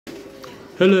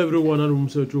Hello everyone,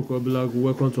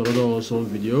 welcome to another awesome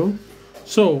video.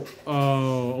 So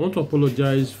I want to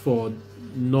apologize for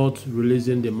not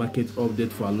releasing the market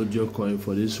update for Algo coin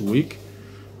for this week.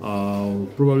 I'll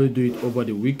probably do it over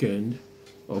the weekend.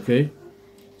 Okay,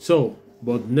 so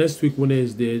but next week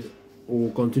Wednesday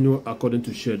we'll continue according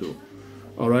to schedule.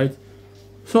 All right,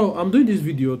 so I'm doing this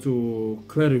video to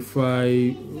clarify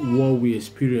what we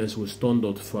experienced with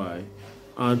Ston.fi.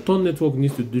 And Ton Network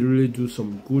needs to really do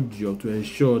some good job to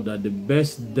ensure that the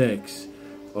best DEX,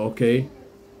 okay,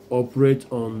 operate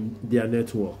on their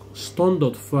network.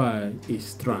 Ston.fi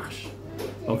is trash,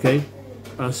 okay,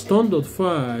 and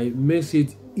Ston.fi makes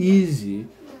it easy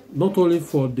not only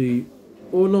for the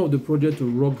owner of the project to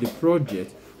rock the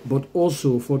project, but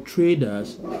also for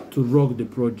traders to rock the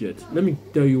project. Let me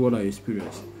tell you what I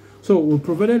experienced. So we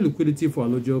provided liquidity for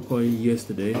Algo coin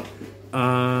yesterday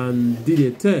and did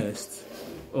a test,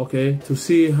 okay, to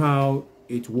see how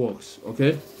it works.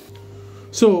 Okay,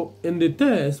 so in the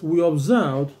test we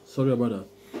observed,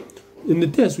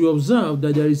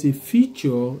 that there is a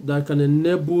feature that can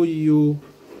enable you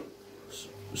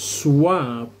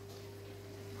swap.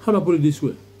 How do I put it this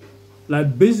way?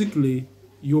 Like basically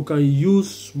you can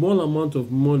use small amount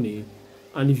of money,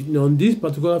 and if on this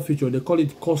particular feature they call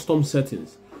it custom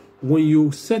settings. When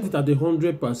you set it at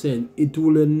 100%, it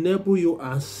will enable you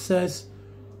access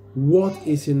what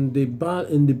is in the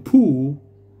pool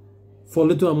for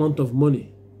little amount of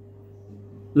money.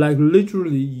 Like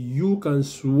literally you can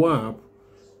swap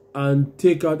and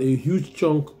take out a huge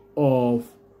chunk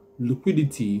of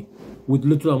liquidity with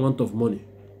little amount of money.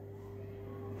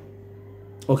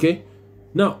 Okay,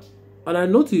 now, and I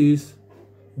noticed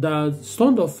that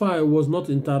Ston.fi was not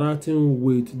interacting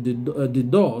with the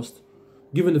dust,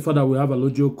 given the fact that we have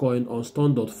Algo coin on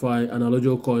Ston.fi and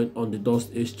Algo coin on the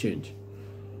dust exchange.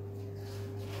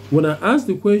 When I asked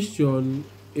the question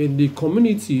in the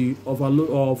community of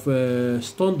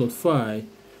Ston.fi,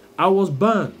 I was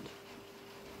banned,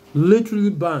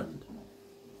 literally banned,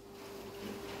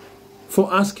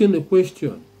 for asking a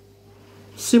question.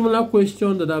 Similar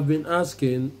question that I've been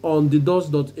asking on the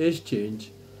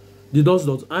dust.exchange, the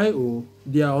dust.io,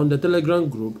 they are on the Telegram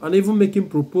group, and even making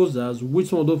proposals, which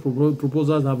some of those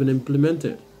proposals have been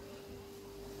implemented.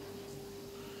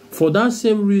 For that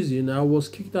same reason, I was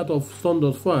kicked out of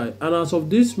Ston.fi, and as of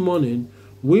this morning,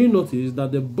 we noticed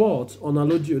that the bot on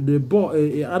Algo,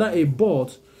 either a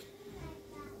bot,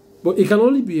 but it can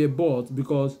only be a bot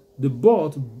because the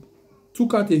bot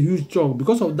took out a huge chunk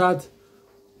because of that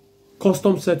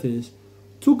custom settings,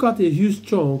 took out a huge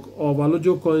chunk of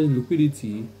Algo coin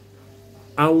liquidity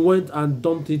and went and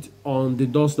dumped it on the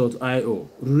dust.io.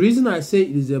 The reason I say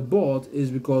it is a bot is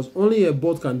because only a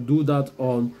bot can do that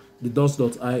on the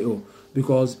dust.io,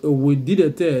 because we did a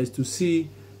test to see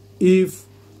if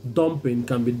dumping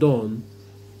can be done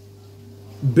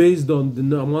based on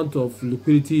the amount of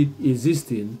liquidity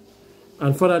existing,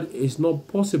 and for that it's not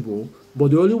possible.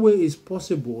 But the only way it's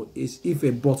possible is if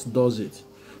a bot does it.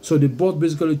 So the bot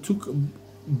basically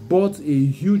bought a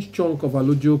huge chunk of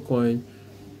Algo coin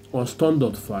on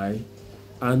Ston.fi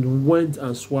and went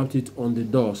and swapped it on the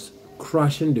dust,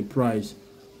 crashing the price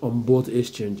on both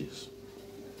exchanges.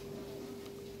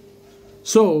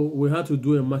 So we had to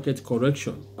do a market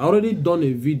correction. I already done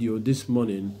a video this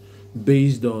morning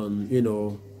based on, you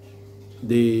know,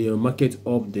 the market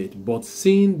update, but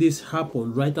seeing this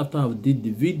happen right after I did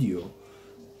the video,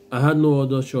 I had no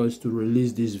other choice to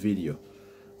release this video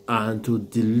and to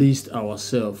delist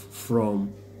ourselves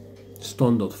from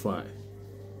Ston.fi.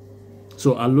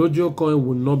 So Algo coin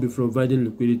will not be providing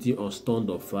liquidity on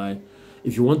Ston.fi.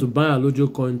 If you want to buy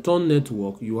Algo coin Ton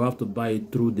Network, you have to buy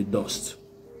it through the dust,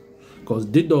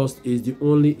 because the dust is the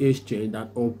only exchange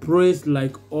that operates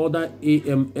like other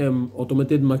AMM,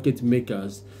 automated market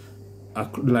makers,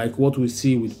 like what we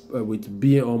see with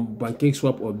BN on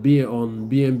PancakeSwap or on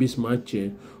BNB Smart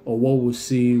Chain, or what we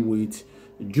see with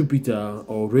Jupiter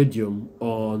or Radium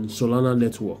on Solana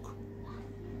network.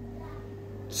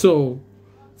 So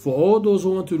for all those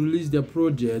who want to release their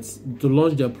projects, to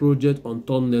launch their project on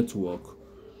Ton Network,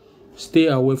 stay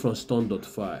away from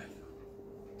Ston.fi.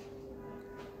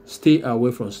 Stay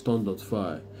away from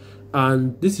Ston.fi.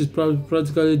 And this is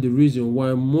practically the reason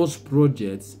why most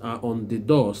projects are on the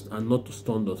dust and not to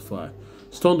Ston.fi.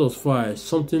 Ston.fi,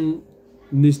 something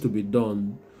needs to be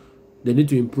done. They need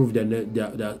to improve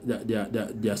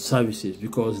their services,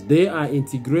 because they are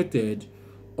integrated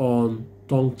on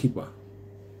Tonkeeper.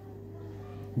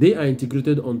 They are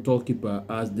integrated on Tonkeeper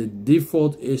as the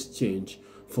default exchange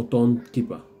for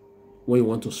Tonkeeper when you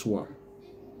want to swap.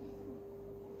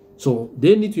 So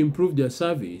they need to improve their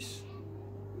service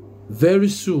very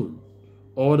soon,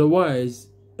 otherwise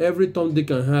every Tom, Dick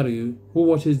and Harry who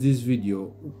watches this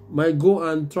video might go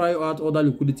and try out other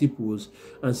liquidity pools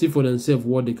and see for themselves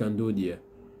what they can do there.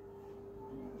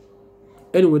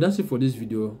 Anyway, that's it for this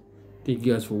video. Thank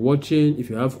you guys for watching. If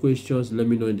you have questions, let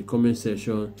me know in the comment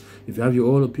section. If you have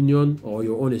your own opinion or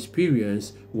your own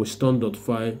experience with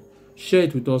Ston.fi, share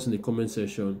it with us in the comment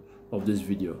section of this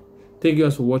video. Thank you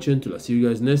guys for watching. Till I see you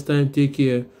guys next time. Take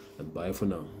care and bye for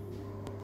now.